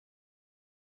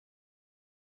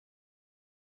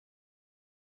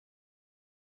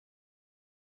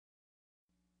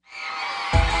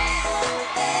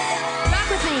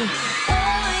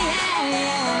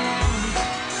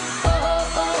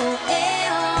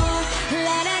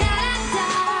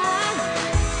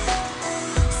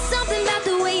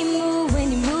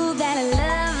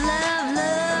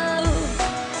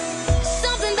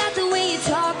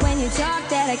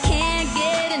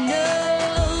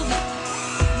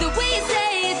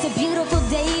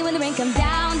can't come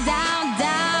down, down,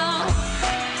 down.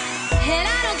 And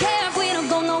I don't care if we don't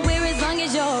go nowhere as long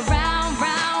as you're around,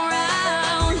 round,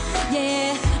 round.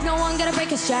 Yeah, no one gonna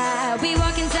break us stride. We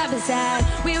walking side by side.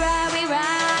 We ride, we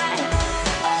ride.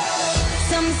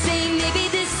 Some say maybe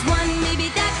this one, maybe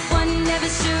that one. Never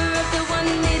sure of the one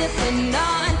they depend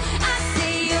on. I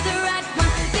say you're the right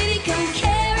one. Baby, come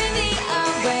carry me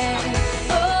away.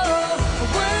 Oh,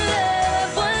 one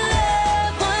love, one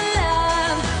love, one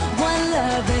love, one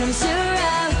love that I'm sure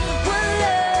of. One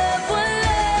love, one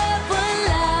love, one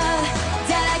love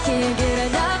that I can't get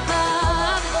enough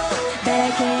of. That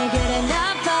I can't get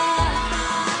enough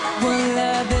of. One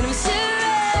love that I'm sure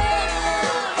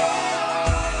of.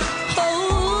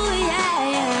 Oh yeah,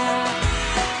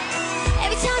 yeah.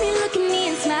 Every time you look at me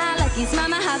and smile like you smile,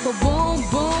 my heart go boom,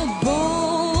 boom,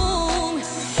 boom.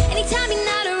 Anytime you're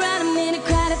not around, I'm in a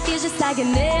crowd, it feels just like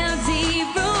an empty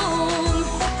room.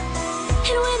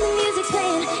 And when the music's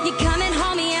playing, you come and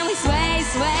hold me and we sway,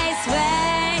 sway,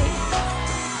 sway.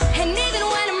 And even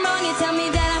when I'm wrong, you tell me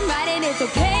that I'm right and it's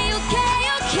okay, okay,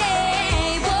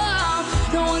 okay. Whoa,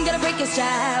 no one gonna break your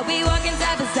stride. We walking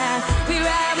side by side. We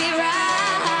ride, we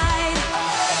ride.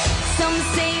 Some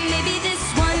say maybe this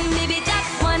one, maybe that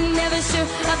one. Never sure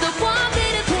of the one they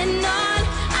depend on.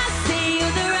 I say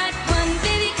you're the right one.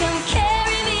 Baby, come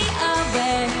carry me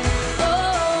away.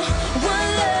 Oh, one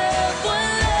love,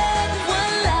 one love,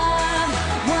 one love,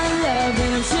 one love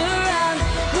that I'm sure of.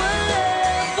 One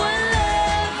love, one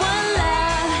love, one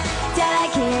love that I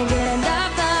can't get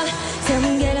enough of. Some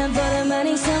get 'em for the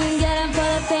money, some get 'em for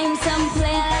the fame. Some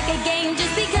play it like a game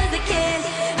just because they can.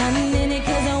 I'm in it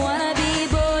 'cause I wanna be.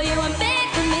 Boy, you are made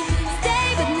for me. Stay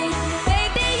with me,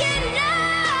 baby, you know.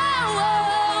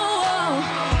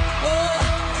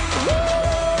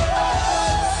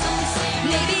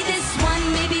 Maybe this one,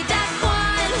 maybe that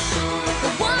one.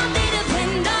 The one they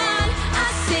depend on. I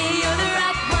say you're the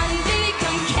right one. Baby,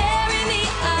 come carry me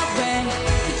away.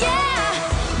 Yeah,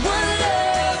 one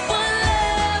love, one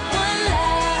love, one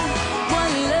love,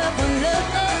 one love, one love.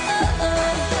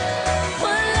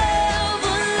 One love,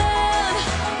 one love,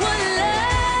 one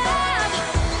love,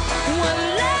 one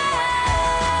love.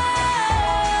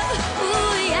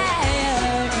 Ooh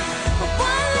yeah,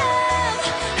 one love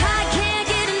I can't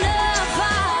get enough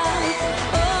of.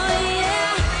 Oh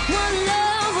yeah, one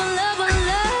love, one love, one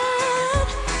love,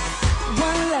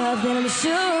 one love that I'm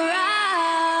sure